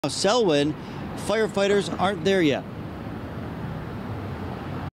Selwyn, firefighters aren't there yet.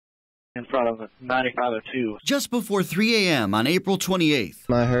 In front of 9502. Just before 3 a.m. on April 28th,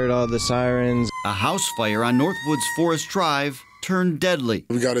 I heard all the sirens. a house fire on Northwood's Forest Drive turned deadly,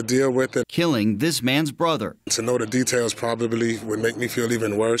 We got to deal with it. killing this man's brother. To know the details probably would make me feel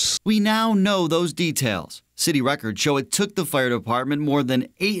even worse. We now know those details. City records show it took the fire department more than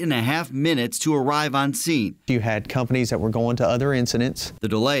 8.5 minutes to arrive on scene. You had companies that were going to other incidents. The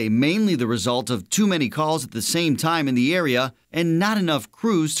delay mainly the result of too many calls at the same time in the area and not enough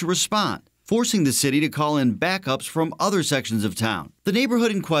crews to respond, forcing the city to call in backups from other sections of town. The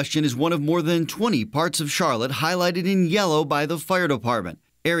neighborhood in question is one of more than 20 parts of Charlotte highlighted in yellow by the fire department,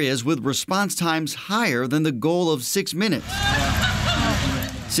 areas with response times higher than the goal of 6 minutes.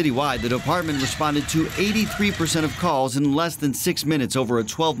 Citywide, the department responded to 83% of calls in less than 6 minutes over a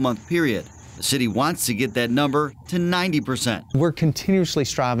 12-month period. The city wants to get that number to 90%. We're continuously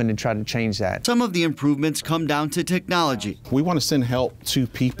striving to try to change that. Some of the improvements come down to technology. We want to send help to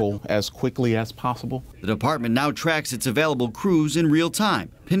people as quickly as possible. The department now tracks its available crews in real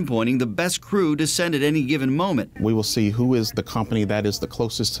time, pinpointing the best crew to send at any given moment. We will see who is the company that is the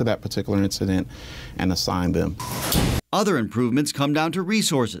closest to that particular incident and assign them. Other improvements come down to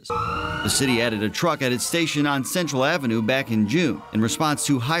resources. The city added a truck at its station on Central Avenue back in June in response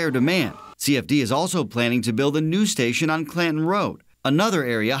to higher demand. CFD is also planning to build a new station on Clanton Road, another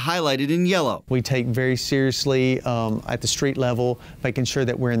area highlighted in yellow. We take very seriously at the street level, making sure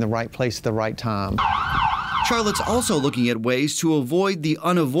that we're in the right place at the right time. Charlotte's also looking at ways to avoid the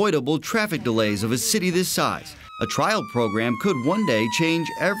unavoidable traffic delays of a city this size. A trial program could one day change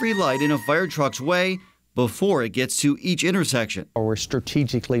every light in a fire truck's way before it gets to each intersection. We're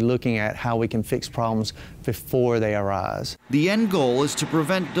strategically looking at how we can fix problems before they arise. The end goal is to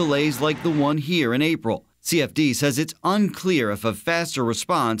prevent delays like the one here in April. CFD says it's unclear if a faster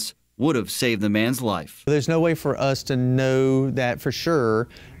response would have saved the man's life. There's no way for us to know that for sure,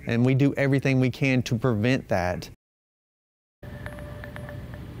 and we do everything we can to prevent that.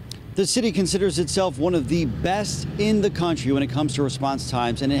 The city considers itself one of the best in the country when it comes to response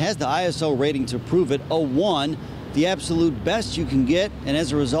times, and it has the ISO rating to prove it, a 1, the absolute best you can get, and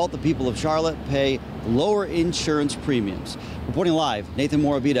as a result, the people of Charlotte pay lower insurance premiums. Reporting live, Nathan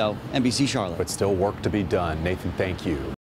Morabito, NBC Charlotte. But still work to be done. Nathan, thank you.